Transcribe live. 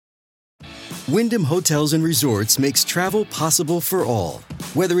Wyndham Hotels and Resorts makes travel possible for all.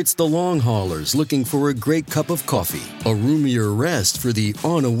 Whether it's the long haulers looking for a great cup of coffee, a roomier rest for the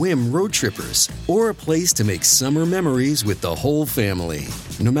on-a-whim road trippers, or a place to make summer memories with the whole family.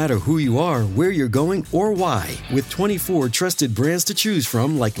 No matter who you are, where you're going, or why, with 24 trusted brands to choose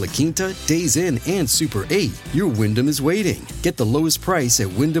from like La Quinta, Days Inn, and Super 8, your Wyndham is waiting. Get the lowest price at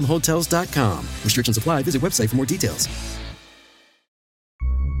wyndhamhotels.com. Restrictions apply. Visit website for more details.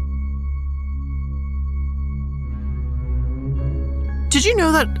 Did you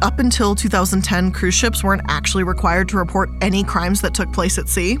know that up until 2010, cruise ships weren't actually required to report any crimes that took place at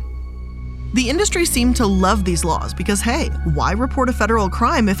sea? The industry seemed to love these laws because, hey, why report a federal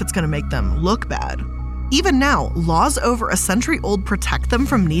crime if it's going to make them look bad? Even now, laws over a century old protect them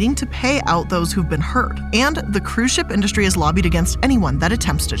from needing to pay out those who've been hurt, and the cruise ship industry has lobbied against anyone that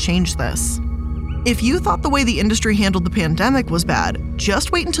attempts to change this. If you thought the way the industry handled the pandemic was bad,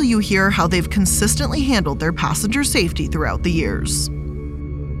 just wait until you hear how they've consistently handled their passenger safety throughout the years.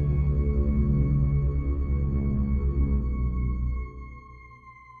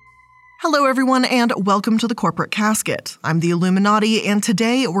 Hello everyone, and welcome to the Corporate Casket. I'm the Illuminati, and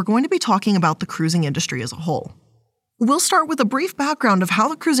today we're going to be talking about the cruising industry as a whole. We'll start with a brief background of how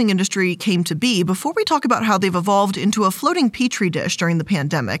the cruising industry came to be before we talk about how they've evolved into a floating petri dish during the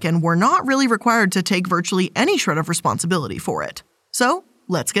pandemic, and we're not really required to take virtually any shred of responsibility for it. So,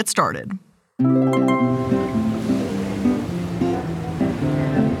 let's get started.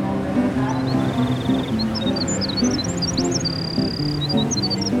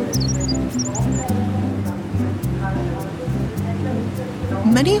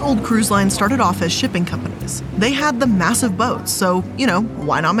 Many old cruise lines started off as shipping companies. They had the massive boats, so,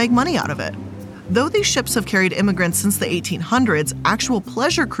 why not make money out of it? Though these ships have carried immigrants since the 1800s, actual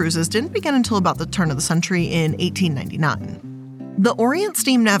pleasure cruises didn't begin until about the turn of the century in 1899. The Orient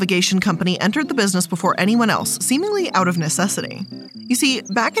Steam Navigation Company entered the business before anyone else, seemingly out of necessity. You see,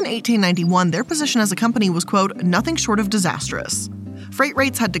 back in 1891, their position as a company was, quote, nothing short of disastrous. Freight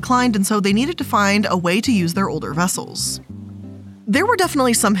rates had declined, and so they needed to find a way to use their older vessels. There were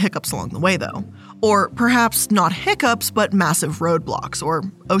definitely some hiccups along the way, though. Or perhaps not hiccups, but massive roadblocks, or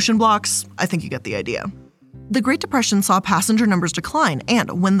ocean blocks. I think you get the idea. The Great Depression saw passenger numbers decline,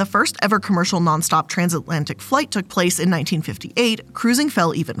 and when the first ever commercial nonstop transatlantic flight took place in 1958, cruising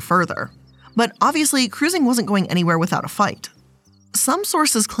fell even further. But obviously, cruising wasn't going anywhere without a fight. Some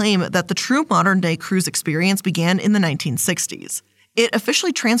sources claim that the true modern-day cruise experience began in the 1960s. It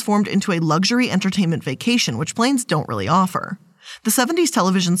officially transformed into a luxury entertainment vacation, which planes don't really offer. The 70s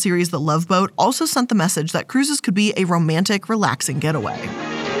television series The Love Boat also sent the message that cruises could be a romantic, relaxing getaway.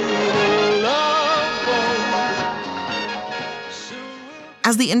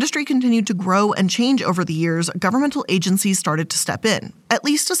 As the industry continued to grow and change over the years, governmental agencies started to step in, at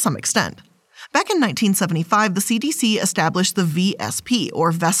least to some extent. Back in 1975, the CDC established the VSP,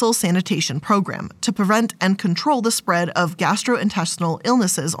 or Vessel Sanitation Program, to prevent and control the spread of gastrointestinal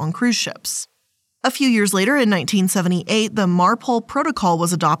illnesses on cruise ships. A few years later, in 1978, the MARPOL protocol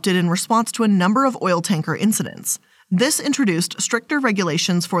was adopted in response to a number of oil tanker incidents. This introduced stricter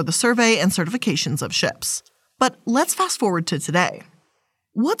regulations for the survey and certifications of ships. But let's fast forward to today.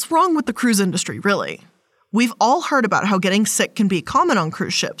 What's wrong with the cruise industry, really? We've all heard about how getting sick can be common on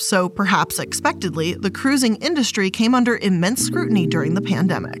cruise ships, so perhaps expectedly, the cruising industry came under immense scrutiny during the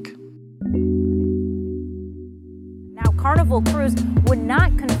pandemic. Now, Carnival Cruise would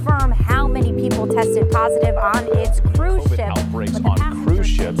not confirm how many people tested positive on its cruise ship. Outbreaks on cruise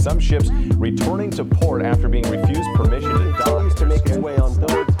ships. Some ships returning to port after being refused permission to continues to make its way on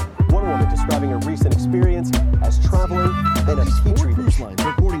board. One woman describing a recent experience as traveling in a petri dish.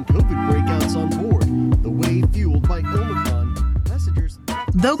 Reporting COVID breakouts on board. The wave fueled by Omicron. Passengers.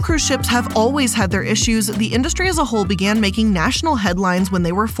 Though cruise ships have always had their issues, the industry as a whole began making national headlines when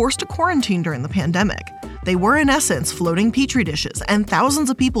they were forced to quarantine during the pandemic. They were, in essence, floating petri dishes, and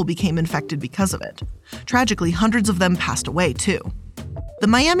thousands of people became infected because of it. Tragically, hundreds of them passed away, too. The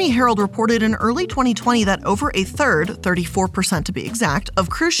Miami Herald reported in early 2020 that over a third, 34% to be exact,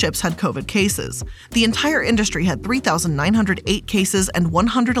 of cruise ships had COVID cases. The entire industry had 3,908 cases and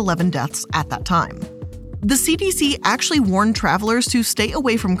 111 deaths at that time. The CDC actually warned travelers to stay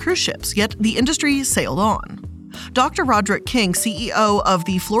away from cruise ships, yet the industry sailed on. Dr. Roderick King, CEO of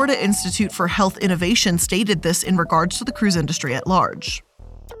the Florida Institute for Health Innovation, stated this in regards to the cruise industry at large.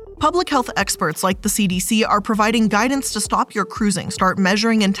 Public health experts like the CDC are providing guidance to stop your cruising, start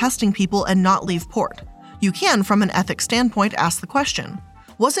measuring and testing people, and not leave port. You can, from an ethics standpoint, ask the question,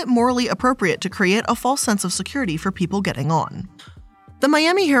 was it morally appropriate to create a false sense of security for people getting on? The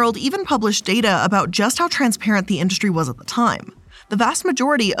Miami Herald even published data about just how transparent the industry was at the time. The vast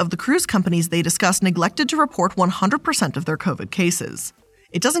majority of the cruise companies they discussed neglected to report 100% of their COVID cases.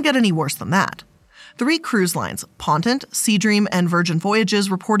 It doesn't get any worse than that. 3 cruise lines, Pontant, Seadream, and Virgin Voyages,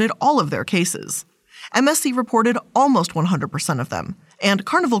 reported all of their cases. MSC reported almost 100% of them, and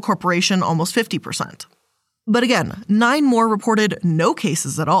Carnival Corporation almost 50%. But again, 9 more reported no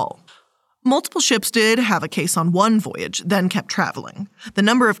cases at all. Multiple ships did have a case on one voyage, then kept traveling. The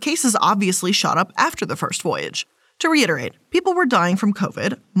number of cases obviously shot up after the first voyage. To reiterate, people were dying from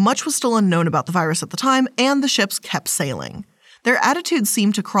COVID, much was still unknown about the virus at the time, and the ships kept sailing. Their attitudes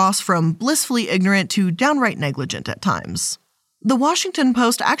seemed to cross from blissfully ignorant to downright negligent at times. The Washington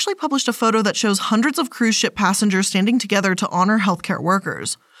Post actually published a photo that shows hundreds of cruise ship passengers standing together to honor healthcare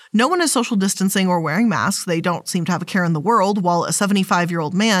workers. No one is social distancing or wearing masks. They don't seem to have a care in the world, while a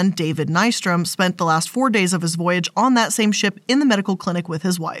 75-year-old man, David Nystrom, spent the last 4 days of his voyage on that same ship in the medical clinic with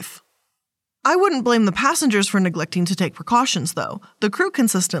his wife. I wouldn't blame the passengers for neglecting to take precautions, though. The crew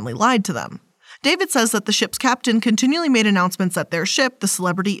consistently lied to them. David says that the ship's captain continually made announcements that their ship, the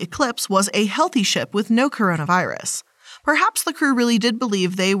Celebrity Eclipse, was a healthy ship with no coronavirus. Perhaps the crew really did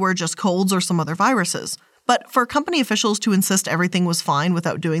believe they were just colds or some other viruses. But for company officials to insist everything was fine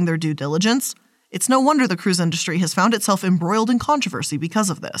without doing their due diligence, it's no wonder the cruise industry has found itself embroiled in controversy because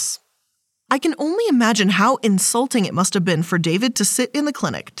of this. I can only imagine how insulting it must have been for David to sit in the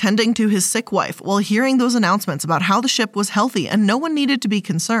clinic tending to his sick wife while hearing those announcements about how the ship was healthy and no one needed to be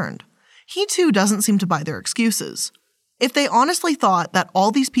concerned. He too doesn't seem to buy their excuses. If they honestly thought that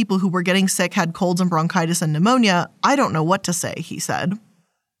all these people who were getting sick had colds and bronchitis and pneumonia, I don't know what to say, he said.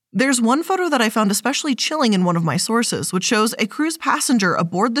 There's one photo that I found especially chilling in one of my sources, which shows a cruise passenger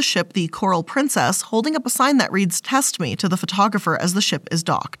aboard the ship, the Coral Princess, holding up a sign that reads, "Test me," to the photographer as the ship is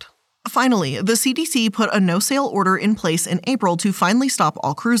docked. Finally, the CDC put a no-sail order in place in April to finally stop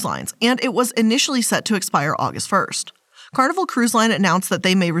all cruise lines, and it was initially set to expire August 1st. Carnival Cruise Line announced that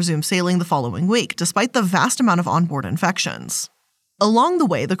they may resume sailing the following week, despite the vast amount of onboard infections. Along the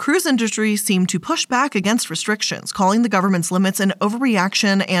way, the cruise industry seemed to push back against restrictions, calling the government's limits an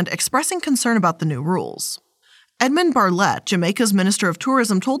overreaction and expressing concern about the new rules. Edmund Barlett, Jamaica's Minister of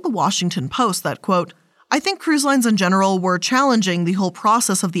Tourism, told the Washington Post that, quote, "I think cruise lines in general were challenging the whole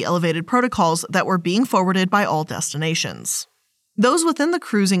process of the elevated protocols that were being forwarded by all destinations." Those within the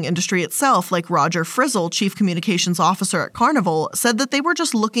cruising industry itself, like Roger Frizzle, Chief Communications Officer at Carnival, said that they were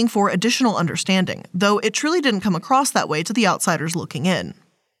just looking for additional understanding, though it truly didn't come across that way to the outsiders looking in.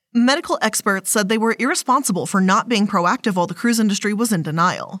 Medical experts said they were irresponsible for not being proactive while the cruise industry was in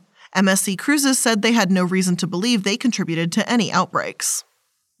denial. MSC Cruises said they had no reason to believe they contributed to any outbreaks.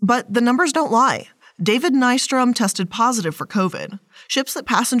 But the numbers don't lie. David Nystrom tested positive for COVID. Ships that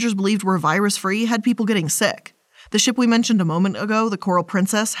passengers believed were virus-free had people getting sick. The ship we mentioned a moment ago, the Coral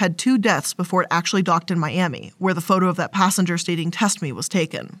Princess, had 2 deaths before it actually docked in Miami, where the photo of that passenger stating "Test me" was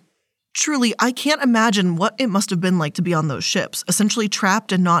taken. Truly, I can't imagine what it must have been like to be on those ships, essentially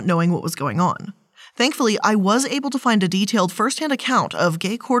trapped and not knowing what was going on. Thankfully, I was able to find a detailed first-hand account of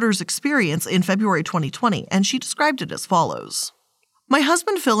Gay Quarter's experience in February 2020, and she described it as follows. My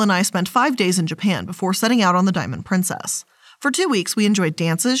husband Phil and I spent 5 days in Japan before setting out on the Diamond Princess. For 2 weeks, we enjoyed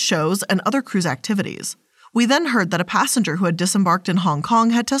dances, shows, and other cruise activities. We then heard that a passenger who had disembarked in Hong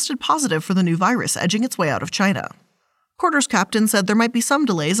Kong had tested positive for the new virus edging its way out of China. Quarter's captain said there might be some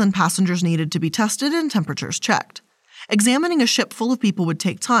delays and passengers needed to be tested and temperatures checked. Examining a ship full of people would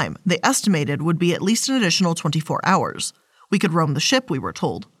take time. They estimated would be at least an additional 24 hours. We could roam the ship, we were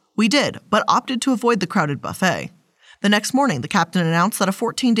told. We did, but opted to avoid the crowded buffet. The next morning, the captain announced that a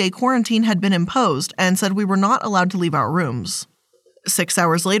 14-day quarantine had been imposed and said we were not allowed to leave our rooms. 6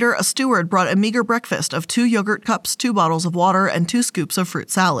 hours later, a steward brought a meager breakfast of 2 yogurt cups, 2 bottles of water, and 2 scoops of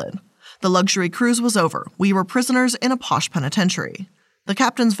fruit salad. The luxury cruise was over. We were prisoners in a posh penitentiary. The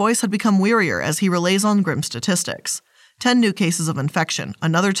captain's voice had become wearier as he relays on grim statistics. 10 new cases of infection,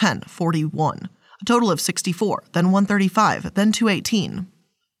 another 10, 41. A total of 64, then 135, then 218.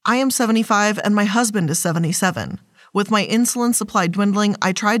 I am 75 and my husband is 77. With my insulin supply dwindling,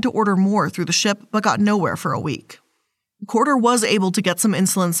 I tried to order more through the ship but got nowhere for a week. Quarter was able to get some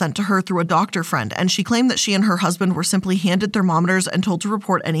insulin sent to her through a doctor friend, and she claimed that she and her husband were simply handed thermometers and told to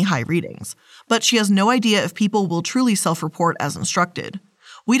report any high readings. But she has no idea if people will truly self-report as instructed.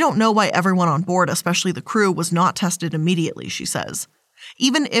 We don't know why everyone on board, especially the crew, was not tested immediately, she says.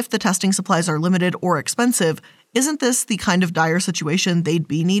 Even if the testing supplies are limited or expensive, isn't this the kind of dire situation they'd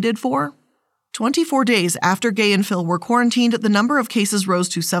be needed for? 24 days after Gay and Phil were quarantined, the number of cases rose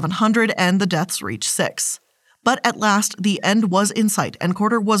to 700 and the deaths reached 6. But at last, the end was in sight, and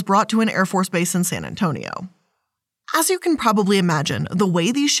Quarter was brought to an Air Force base in San Antonio. As you can probably imagine, the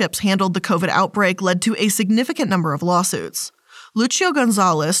way these ships handled the COVID outbreak led to a significant number of lawsuits. Lucio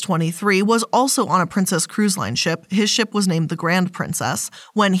Gonzalez, 23, was also on a Princess Cruise Line ship. His ship was named the Grand Princess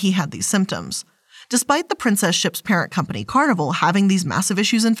when he had these symptoms. Despite the Princess ship's parent company, Carnival, having these massive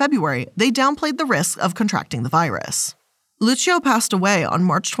issues in February, they downplayed the risk of contracting the virus. Lucio passed away on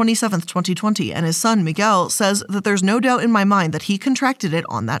March 27, 2020, and his son, Miguel, says that there's no doubt in my mind that he contracted it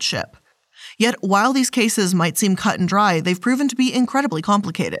on that ship. Yet, while these cases might seem cut and dry, they've proven to be incredibly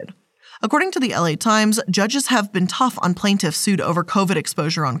complicated. According to the LA Times, judges have been tough on plaintiffs sued over COVID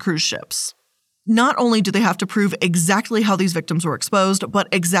exposure on cruise ships. Not only do they have to prove exactly how these victims were exposed, but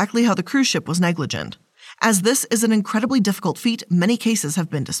exactly how the cruise ship was negligent. As this is an incredibly difficult feat, many cases have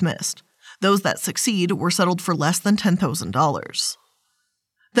been dismissed. Those that succeed were settled for less than $10,000.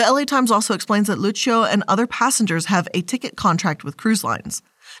 The LA Times also explains that Lucio and other passengers have a ticket contract with cruise lines.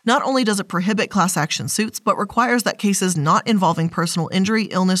 Not only does it prohibit class action suits, but requires that cases not involving personal injury,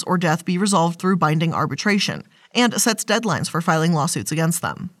 illness, or death be resolved through binding arbitration, and sets deadlines for filing lawsuits against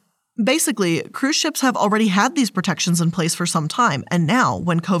them. Basically, cruise ships have already had these protections in place for some time, and now,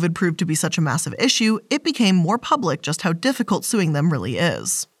 when COVID proved to be such a massive issue, it became more public just how difficult suing them really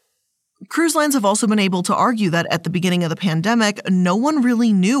is. Cruise lines have also been able to argue that at the beginning of the pandemic, no one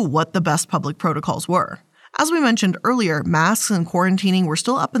really knew what the best public protocols were. As we mentioned earlier, masks and quarantining were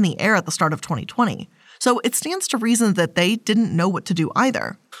still up in the air at the start of 2020, so it stands to reason that they didn't know what to do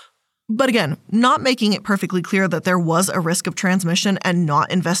either. But again, not making it perfectly clear that there was a risk of transmission and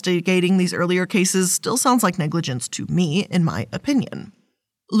not investigating these earlier cases still sounds like negligence to me, in my opinion.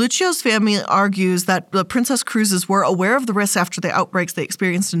 Lucio's family argues that the Princess Cruises were aware of the risks after the outbreaks they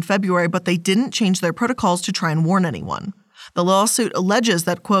experienced in February, but they didn't change their protocols to try and warn anyone. The lawsuit alleges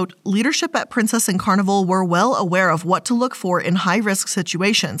that, quote, leadership at Princess and Carnival were well aware of what to look for in high-risk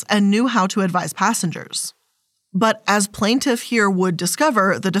situations and knew how to advise passengers. But as plaintiff here would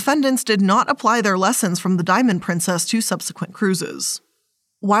discover, the defendants did not apply their lessons from the Diamond Princess to subsequent cruises.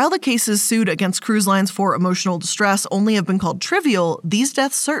 While the cases sued against cruise lines for emotional distress only have been called trivial, these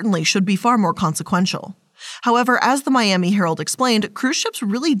deaths certainly should be far more consequential. However, as the Miami Herald explained, cruise ships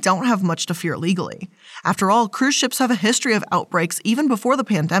really don't have much to fear legally. After all, cruise ships have a history of outbreaks even before the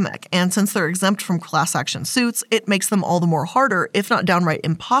pandemic, and since they're exempt from class action suits, it makes them all the more harder, if not downright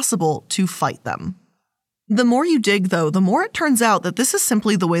impossible, to fight them. The more you dig, though, the more it turns out that this is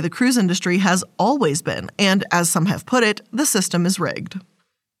simply the way the cruise industry has always been, and as some have put it, the system is rigged.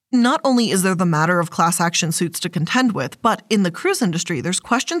 Not only is there the matter of class action suits to contend with, but in the cruise industry, there's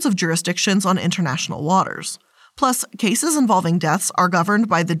questions of jurisdictions on international waters. Plus, cases involving deaths are governed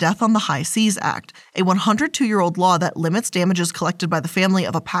by the Death on the High Seas Act, a 102-year-old law that limits damages collected by the family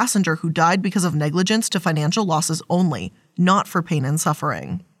of a passenger who died because of negligence to financial losses only, not for pain and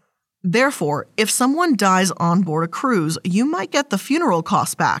suffering. Therefore, if someone dies on board a cruise, you might get the funeral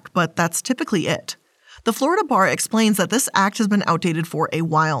costs back, but that's typically it. The Florida Bar explains that this act has been outdated for a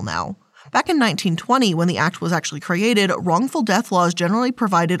while now. Back in 1920, when the act was actually created, wrongful death laws generally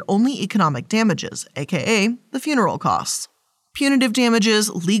provided only economic damages, aka the funeral costs. Punitive damages,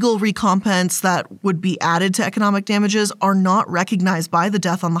 legal recompense that would be added to economic damages, are not recognized by the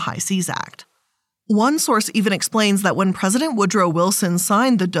Death on the High Seas Act. One source even explains that when President Woodrow Wilson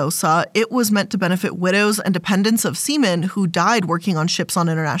signed the DOSA, it was meant to benefit widows and dependents of seamen who died working on ships on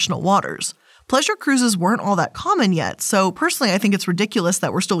international waters. Pleasure cruises weren't all that common yet, so personally I think it's ridiculous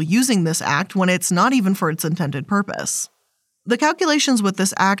that we're still using this act when it's not even for its intended purpose. The calculations with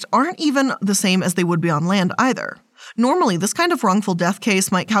this act aren't even the same as they would be on land either. Normally, this kind of wrongful death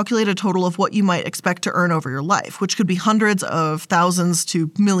case might calculate a total of what you might expect to earn over your life, which could be hundreds of thousands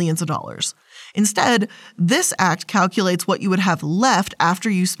to millions of dollars. Instead, this act calculates what you would have left after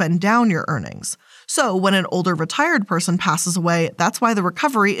you spend down your earnings. So when an older retired person passes away, that's why the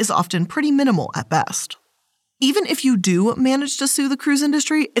recovery is often pretty minimal at best. Even if you do manage to sue the cruise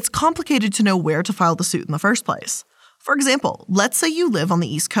industry, it's complicated to know where to file the suit in the first place. For example, let's say you live on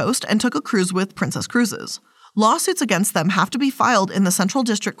the East Coast and took a cruise with Princess Cruises. Lawsuits against them have to be filed in the Central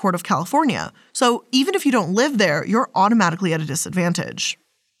District Court of California, so even if you don't live there, you're automatically at a disadvantage.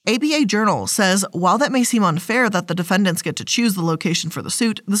 ABA Journal says, while that may seem unfair that the defendants get to choose the location for the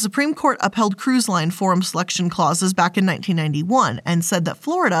suit, the Supreme Court upheld cruise line forum selection clauses back in 1991 and said that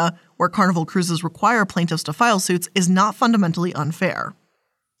Florida, where Carnival cruises require plaintiffs to file suits, is not fundamentally unfair.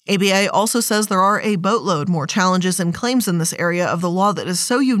 ABA also says there are a boatload more challenges and claims in this area of the law that is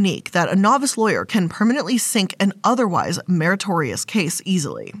so unique that a novice lawyer can permanently sink an otherwise meritorious case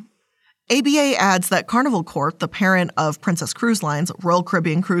easily. ABA adds that Carnival Corp, the parent of Princess Cruise Lines, Royal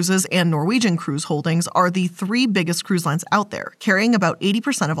Caribbean Cruises, and Norwegian Cruise Holdings, are the three biggest cruise lines out there, carrying about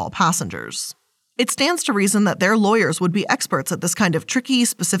 80% of all passengers. It stands to reason that their lawyers would be experts at this kind of tricky,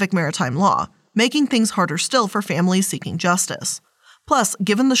 specific maritime law. making things harder still for families seeking justice. Plus,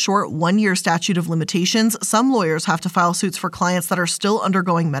 given the short 1-year statute of limitations, some lawyers have to file suits for clients that are still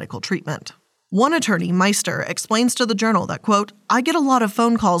undergoing medical treatment. One attorney, Meister, explains to the Journal that, quote, "I get a lot of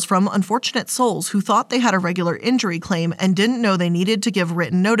phone calls from unfortunate souls who thought they had a regular injury claim and didn't know they needed to give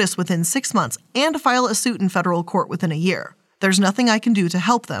written notice within 6 months and file a suit in federal court within a year. There's nothing I can do to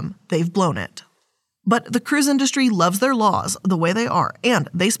help them. They've blown it." But the cruise industry loves their laws the way they are, and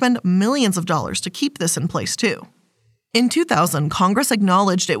they spend millions of dollars to keep this in place too. In 2000, Congress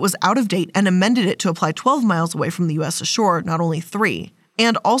acknowledged it was out of date and amended it to apply 12 miles away from the U.S. shore, not only 3,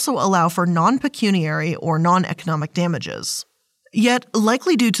 and also allow for non-pecuniary or non-economic damages. Yet,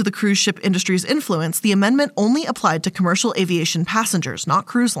 likely due to the cruise ship industry's influence, the amendment only applied to commercial aviation passengers, not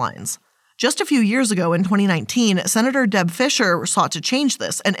cruise lines. Just a few years ago, in 2019, Senator Deb Fischer sought to change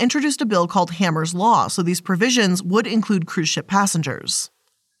this and introduced a bill called Hammer's Law, so these provisions would include cruise ship passengers.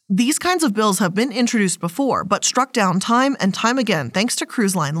 These kinds of bills have been introduced before, but struck down time and time again thanks to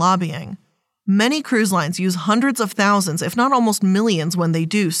cruise line lobbying. Many cruise lines use hundreds of thousands, if not almost millions, when they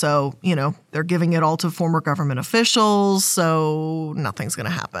do so. They're giving it all to former government officials, so nothing's going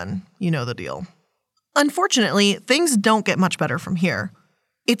to happen. You know the deal. Unfortunately, things don't get much better from here.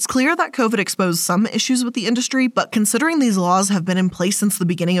 It's clear that COVID exposed some issues with the industry, but considering these laws have been in place since the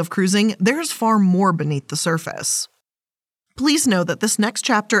beginning of cruising, there's far more beneath the surface. Please know that this next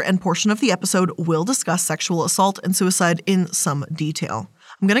chapter and portion of the episode will discuss sexual assault and suicide in some detail.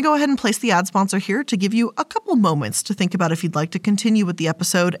 I'm going to go ahead and place the ad sponsor here to give you a couple moments to think about if you'd like to continue with the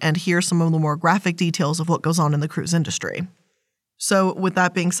episode and hear some of the more graphic details of what goes on in the cruise industry. So with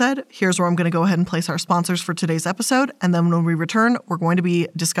that being said, here's where I'm going to go ahead and place our sponsors for today's episode, and then when we return, we're going to be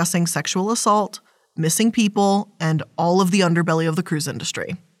discussing sexual assault, missing people, and all of the underbelly of the cruise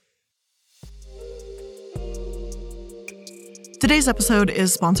industry. Today's episode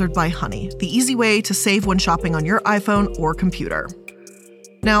is sponsored by Honey, the easy way to save when shopping on your iPhone or computer.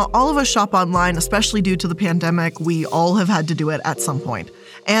 Now, all of us shop online, especially due to the pandemic. We all have had to do it at some point.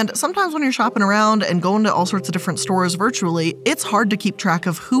 And sometimes when you're shopping around and going to all sorts of different stores virtually, it's hard to keep track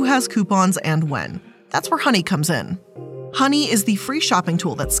of who has coupons and when. That's where Honey comes in. Honey is the free shopping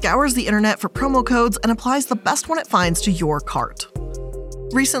tool that scours the internet for promo codes and applies the best one it finds to your cart.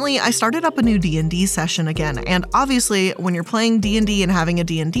 Recently, I started up a new D&D session again, and obviously, when you're playing D&D and having a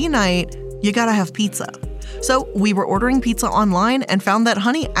D&D night, you gotta have pizza. So we were ordering pizza online and found that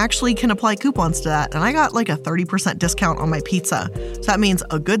Honey actually can apply coupons to that, and I got like a 30% discount on my pizza. So that means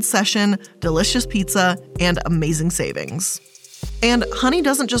a good session, delicious pizza, and amazing savings. And Honey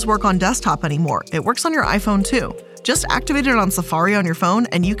doesn't just work on desktop anymore, it works on your iPhone too. Just activate it on Safari on your phone,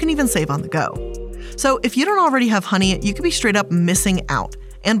 and you can even save on the go. So if you don't already have Honey, you could be straight up missing out.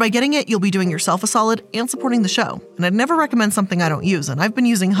 And by getting it, you'll be doing yourself a solid and supporting the show. And I'd never recommend something I don't use, and I've been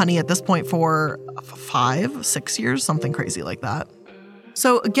using Honey at this point for 5-6 years, something crazy like that.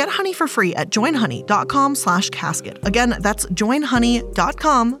 So get Honey for free at joinhoney.com/casket. Again, that's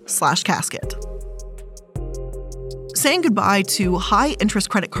joinhoney.com/casket. Saying goodbye to high-interest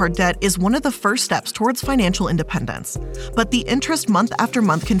credit card debt is one of the first steps towards financial independence. But the interest month after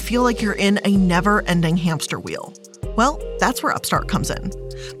month can feel like you're in a never-ending hamster wheel. Well, that's where Upstart comes in.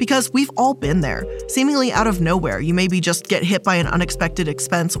 Because we've all been there. Seemingly out of nowhere, you maybe just get hit by an unexpected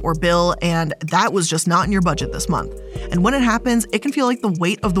expense or bill, and that was just not in your budget this month. And when it happens, it can feel like the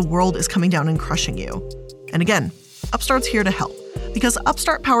weight of the world is coming down and crushing you. And again, Upstart's here to help. Because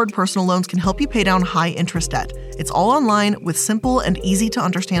Upstart-powered personal loans can help you pay down high-interest debt. It's all online with simple and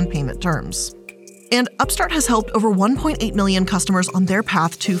easy-to-understand payment terms. And Upstart has helped over 1.8 million customers on their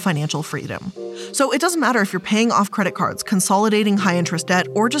path to financial freedom. So it doesn't matter if you're paying off credit cards, consolidating high-interest debt,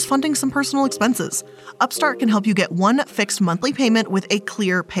 or just funding some personal expenses. Upstart can help you get one fixed monthly payment with a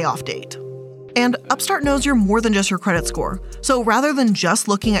clear payoff date. And Upstart knows you're more than just your credit score. So rather than just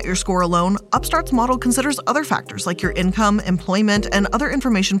looking at your score alone, Upstart's model considers other factors like your income, employment, and other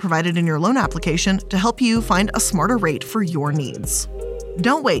information provided in your loan application to help you find a smarter rate for your needs.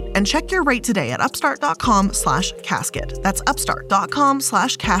 Don't wait and check your rate today at upstart.com/casket. That's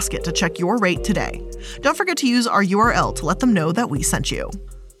upstart.com/casket to check your rate today. Don't forget to use our URL to let them know that we sent you.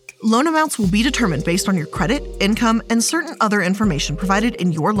 Loan amounts will be determined based on your credit, income, and certain other information provided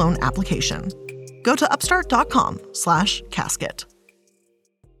in your loan application. Go to upstart.com/casket.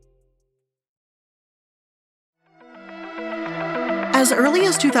 As early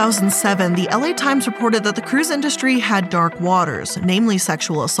as 2007, the LA Times reported that the cruise industry had dark waters, namely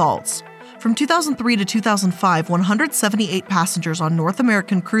sexual assaults. From 2003 to 2005, 178 passengers on North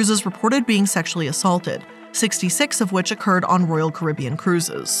American cruises reported being sexually assaulted, 66 of which occurred on Royal Caribbean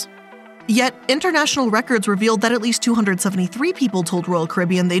cruises. Yet, international records revealed that at least 273 people told Royal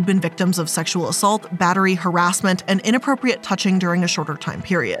Caribbean they'd been victims of sexual assault, battery, harassment, and inappropriate touching during a shorter time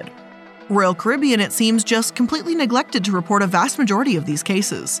period. Royal Caribbean, it seems, just completely neglected to report a vast majority of these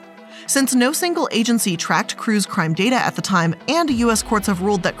cases. Since no single agency tracked cruise crime data at the time, and U.S. courts have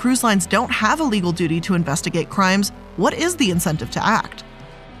ruled that cruise lines don't have a legal duty to investigate crimes, what is the incentive to act?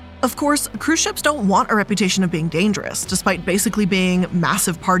 Of course, cruise ships don't want a reputation of being dangerous, despite basically being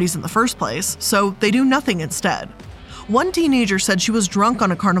massive parties in the first place, so they do nothing instead. One teenager said she was drunk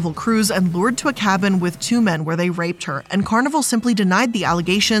on a Carnival cruise and lured to a cabin with two men where they raped her, and Carnival simply denied the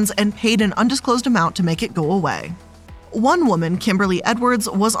allegations and paid an undisclosed amount to make it go away. One woman, Kimberly Edwards,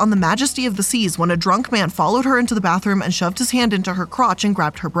 was on the Majesty of the Seas when a drunk man followed her into the bathroom and shoved his hand into her crotch and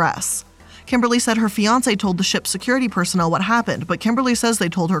grabbed her breasts. Kimberly said her fiancé told the ship's security personnel what happened, but Kimberly says they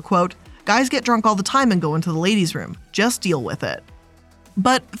told her, quote, "Guys get drunk all the time and go into the ladies' room. Just deal with it."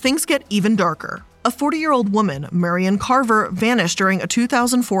 But things get even darker. A 40-year-old woman, Marion Carver, vanished during a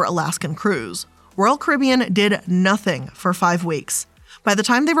 2004 Alaskan cruise. Royal Caribbean did nothing for 5 weeks. By the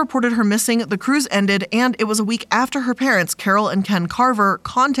time they reported her missing, the cruise ended, and it was a week after her parents, Carol and Ken Carver,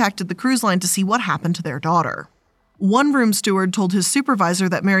 contacted the cruise line to see what happened to their daughter. One room steward told his supervisor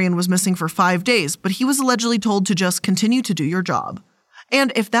that Marion was missing for 5 days, but he was allegedly told to just continue to do your job.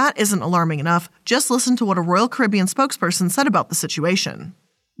 And if that isn't alarming enough, just listen to what a Royal Caribbean spokesperson said about the situation.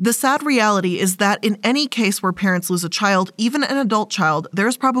 The sad reality is that in any case where parents lose a child, even an adult child,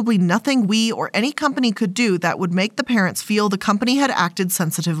 there's probably nothing we or any company could do that would make the parents feel the company had acted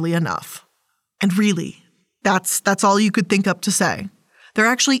sensitively enough. And really, that's all you could think up to say. There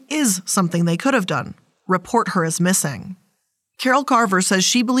actually is something they could have done. Report her as missing. Carol Carver says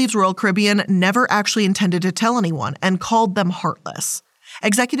she believes Royal Caribbean never actually intended to tell anyone and called them heartless.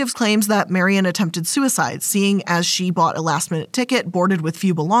 Executives claims that Marion attempted suicide, seeing as she bought a last-minute ticket, boarded with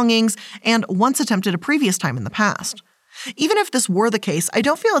few belongings, and once attempted a previous time in the past. Even if this were the case, I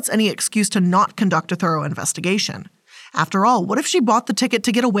don't feel it's any excuse to not conduct a thorough investigation. After all, what if she bought the ticket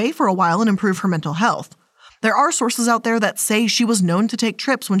to get away for a while and improve her mental health? There are sources out there that say she was known to take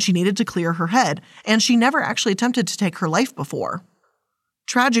trips when she needed to clear her head, and she never actually attempted to take her life before.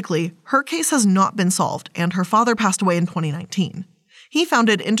 Tragically, her case has not been solved, and her father passed away in 2019. He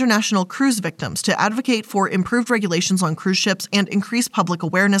founded International Cruise Victims to advocate for improved regulations on cruise ships and increase public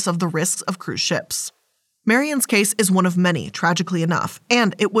awareness of the risks of cruise ships. Marion's case is one of many, tragically enough,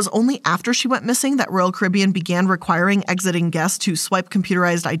 and it was only after she went missing that Royal Caribbean began requiring exiting guests to swipe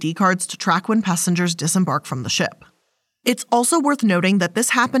computerized ID cards to track when passengers disembark from the ship. It's also worth noting that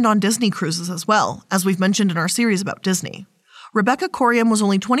this happened on Disney cruises as well, as we've mentioned in our series about Disney. Rebecca Coriam was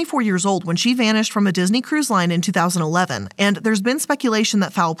only 24 years old when she vanished from a Disney cruise line in 2011, and there's been speculation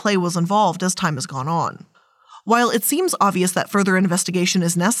that foul play was involved as time has gone on. While it seems obvious that further investigation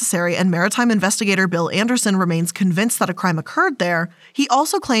is necessary and maritime investigator Bill Anderson remains convinced that a crime occurred there, he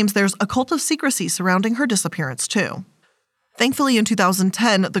also claims there's a cult of secrecy surrounding her disappearance too. Thankfully, in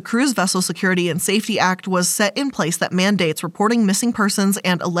 2010, the Cruise Vessel Security and Safety Act was set in place that mandates reporting missing persons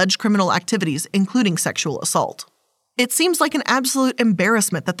and alleged criminal activities, including sexual assault. It seems like an absolute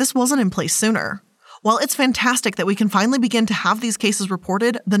embarrassment that this wasn't in place sooner. While it's fantastic that we can finally begin to have these cases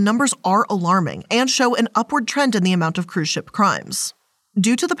reported, the numbers are alarming and show an upward trend in the amount of cruise ship crimes.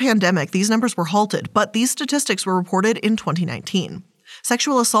 Due to the pandemic, these numbers were halted, but these statistics were reported in 2019.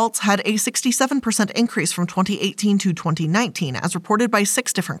 Sexual assaults had a 67% increase from 2018 to 2019, as reported by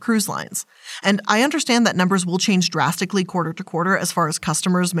 6 different cruise lines. And I understand that numbers will change drastically quarter to quarter as far as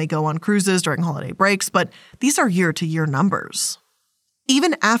customers may go on cruises during holiday breaks, but these are year-to-year numbers.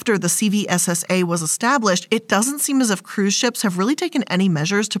 Even after the CVSSA was established, it doesn't seem as if cruise ships have really taken any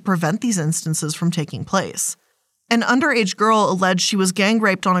measures to prevent these instances from taking place. An underage girl alleged she was gang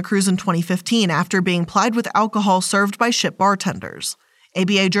raped on a cruise in 2015 after being plied with alcohol served by ship bartenders.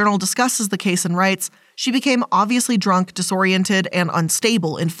 ABA Journal discusses the case and writes, "She became obviously drunk, disoriented, and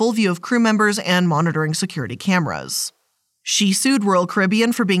unstable in full view of crew members and monitoring security cameras." She sued Royal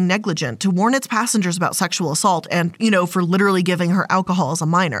Caribbean for being negligent to warn its passengers about sexual assault and, for literally giving her alcohol as a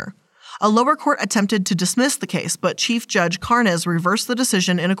minor. A lower court attempted to dismiss the case, but Chief Judge Carnes reversed the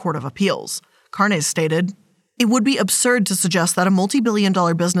decision in a court of appeals. Carnes stated, "It would be absurd to suggest that a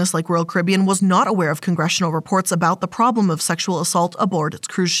multi-billion-dollar business like Royal Caribbean was not aware of congressional reports about the problem of sexual assault aboard its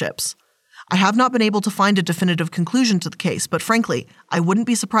cruise ships. I have not been able to find a definitive conclusion to the case, but frankly, I wouldn't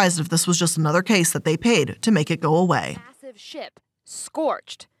be surprised if this was just another case that they paid to make it go away." Ship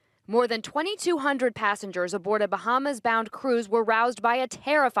scorched. More than 2,200 passengers aboard a Bahamas-bound cruise were roused by a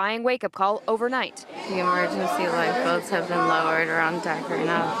terrifying wake-up call overnight. The emergency lifeboats have been lowered. We're on deck right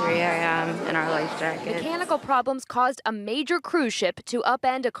now, 3 a.m. in our life jackets. Mechanical problems caused a major cruise ship to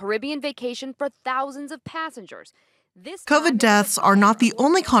upend a Caribbean vacation for thousands of passengers. COVID deaths are not the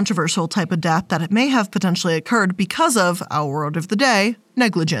only controversial type of death that may have potentially occurred because of, our word of the day,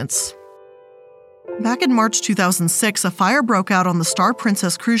 negligence. Back in March 2006, a fire broke out on the Star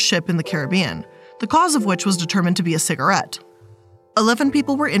Princess cruise ship in the Caribbean, the cause of which was determined to be a cigarette. 11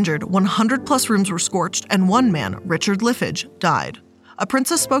 people were injured, 100+ rooms were scorched, and one man, Richard Liffage, died. A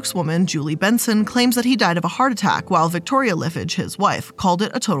Princess spokeswoman, Julie Benson, claims that he died of a heart attack, while Victoria Liffage, his wife, called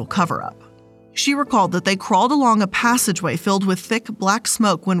it a total cover-up. She recalled that they crawled along a passageway filled with thick black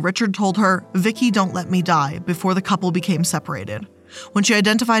smoke when Richard told her, "Vicky, don't let me die," before the couple became separated. When she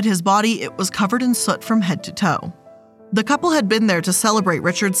identified his body, it was covered in soot from head to toe. The couple had been there to celebrate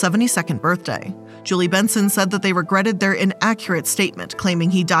Richard's 72nd birthday. Julie Benson said that they regretted their inaccurate statement, claiming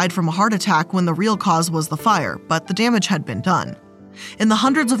he died from a heart attack when the real cause was the fire, but the damage had been done. In the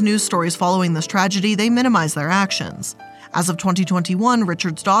hundreds of news stories following this tragedy, they minimized their actions. As of 2021,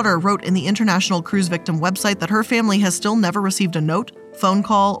 Richard's daughter wrote in the International Cruise Victim website that her family has still never received a note, phone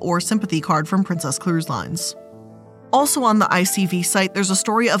call, or sympathy card from Princess Cruise Lines. Also on the ICV site, there's a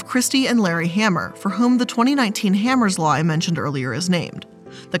story of Christy and Larry Hammer, for whom the 2019 Hammers Law I mentioned earlier is named.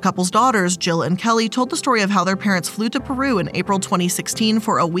 The couple's daughters, Jill and Kelly, told the story of how their parents flew to Peru in April 2016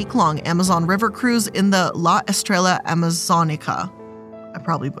 for a week-long Amazon River cruise in the La Estrella Amazonica. I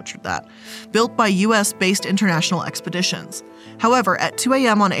probably butchered that, built by US-based International Expeditions. However, at 2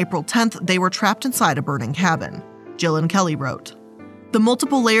 a.m. on April 10th, they were trapped inside a burning cabin. Jill and Kelly wrote, "The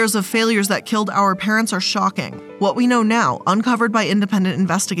multiple layers of failures that killed our parents are shocking. What we know now, uncovered by independent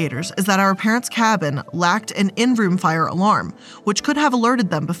investigators, is that our parents' cabin lacked an in-room fire alarm, which could have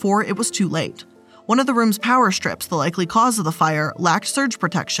alerted them before it was too late. One of the room's power strips, the likely cause of the fire, lacked surge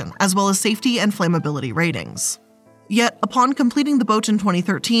protection, as well as safety and flammability ratings." Yet, upon completing the boat in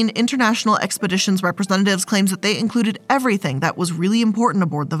 2013, International Expeditions representatives claims that they included everything that was really important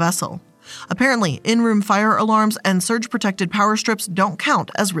aboard the vessel. Apparently, in-room fire alarms and surge-protected power strips don't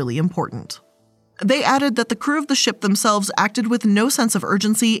count as really important. They added that the crew of the ship themselves acted with no sense of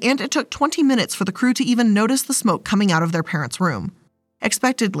urgency, and it took 20 minutes for the crew to even notice the smoke coming out of their parents' room.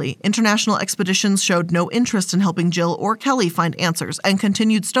 Expectedly, International Expeditions showed no interest in helping Jill or Kelly find answers and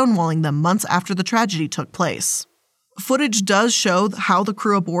continued stonewalling them months after the tragedy took place. Footage does show how the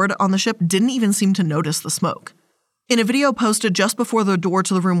crew aboard on the ship didn't even seem to notice the smoke. In a video posted just before the door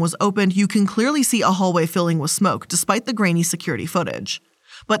to the room was opened, you can clearly see a hallway filling with smoke, despite the grainy security footage.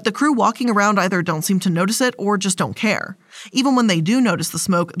 But the crew walking around either don't seem to notice it or just don't care. Even when they do notice the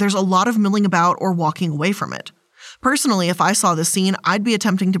smoke, there's a lot of milling about or walking away from it. Personally, if I saw this scene, I'd be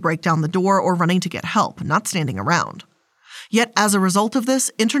attempting to break down the door or running to get help, not standing around. Yet, as a result of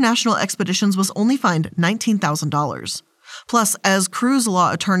this, International Expeditions was only fined $19,000. Plus, as cruise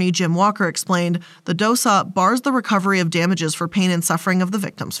law attorney Jim Walker explained, the DOSA bars the recovery of damages for pain and suffering of the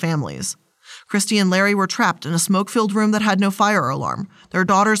victims' families. Christy and Larry were trapped in a smoke-filled room that had no fire alarm. Their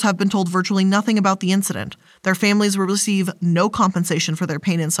daughters have been told virtually nothing about the incident. Their families will receive no compensation for their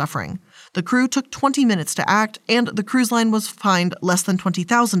pain and suffering. The crew took 20 minutes to act, and the cruise line was fined less than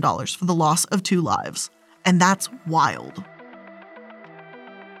 $20,000 for the loss of 2 lives. And that's wild.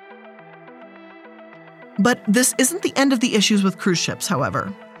 But this isn't the end of the issues with cruise ships,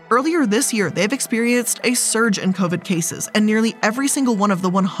 however. Earlier this year, they've experienced a surge in COVID cases, and nearly every single one of the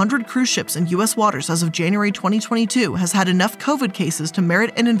 100 cruise ships in U.S. waters as of January 2022 has had enough COVID cases to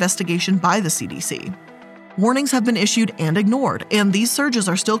merit an investigation by the CDC. Warnings have been issued and ignored, and these surges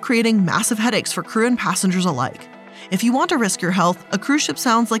are still creating massive headaches for crew and passengers alike. If you want to risk your health, a cruise ship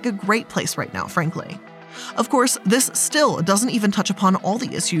sounds like a great place right now, frankly. Of course, this still doesn't even touch upon all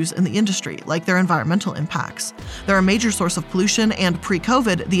the issues in the industry, like their environmental impacts. They're a major source of pollution, and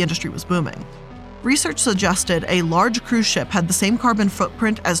pre-COVID, the industry was booming. Research suggested a large cruise ship had the same carbon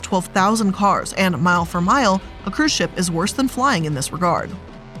footprint as 12,000 cars, and mile for mile, a cruise ship is worse than flying in this regard.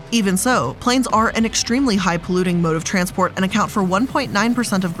 Even so, planes are an extremely high-polluting mode of transport and account for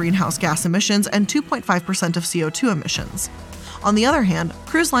 1.9% of greenhouse gas emissions and 2.5% of CO2 emissions. On the other hand,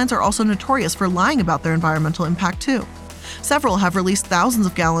 cruise lines are also notorious for lying about their environmental impact too. Several have released thousands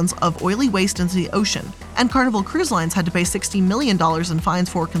of gallons of oily waste into the ocean, and Carnival Cruise Lines had to pay $60 million in fines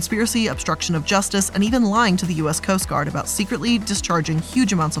for conspiracy, obstruction of justice, and even lying to the U.S. Coast Guard about secretly discharging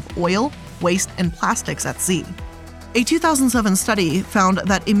huge amounts of oil, waste, and plastics at sea. A 2007 study found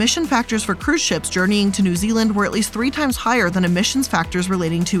that emission factors for cruise ships journeying to New Zealand were at least 3 times higher than emissions factors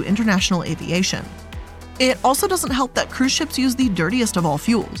relating to international aviation. It also doesn't help that cruise ships use the dirtiest of all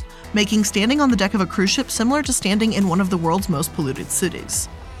fuels, making standing on the deck of a cruise ship similar to standing in one of the world's most polluted cities.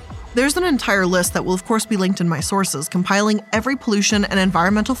 There's an entire list that will of course be linked in my sources, compiling every pollution and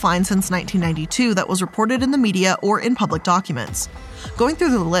environmental fine since 1992 that was reported in the media or in public documents. Going through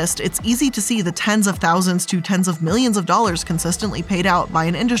the list, it's easy to see the tens of thousands to tens of millions of dollars consistently paid out by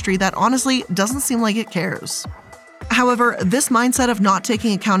an industry that honestly doesn't seem like it cares. However, this mindset of not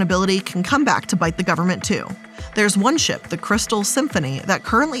taking accountability can come back to bite the government too. There's one ship, the Crystal Symphony, that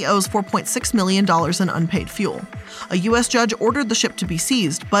currently owes $4.6 million in unpaid fuel. A U.S. judge ordered the ship to be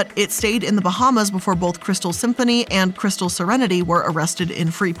seized, but it stayed in the Bahamas before both Crystal Symphony and Crystal Serenity were arrested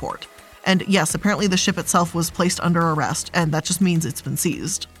in Freeport. And yes, apparently the ship itself was placed under arrest, and that just means it's been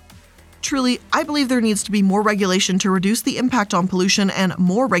seized. Truly, I believe there needs to be more regulation to reduce the impact on pollution and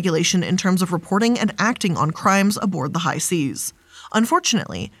more regulation in terms of reporting and acting on crimes aboard the high seas.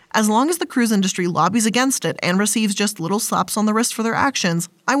 Unfortunately, as long as the cruise industry lobbies against it and receives just little slaps on the wrist for their actions,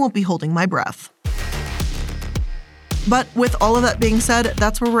 I won't be holding my breath. But with all of that being said,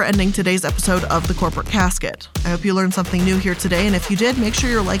 that's where we're ending today's episode of The Corporate Casket. I hope you learned something new here today, and if you did, make sure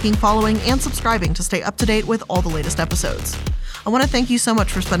you're liking, following, and subscribing to stay up to date with all the latest episodes. I want to thank you so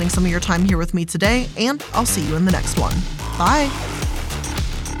much for spending some of your time here with me today, and I'll see you in the next one. Bye!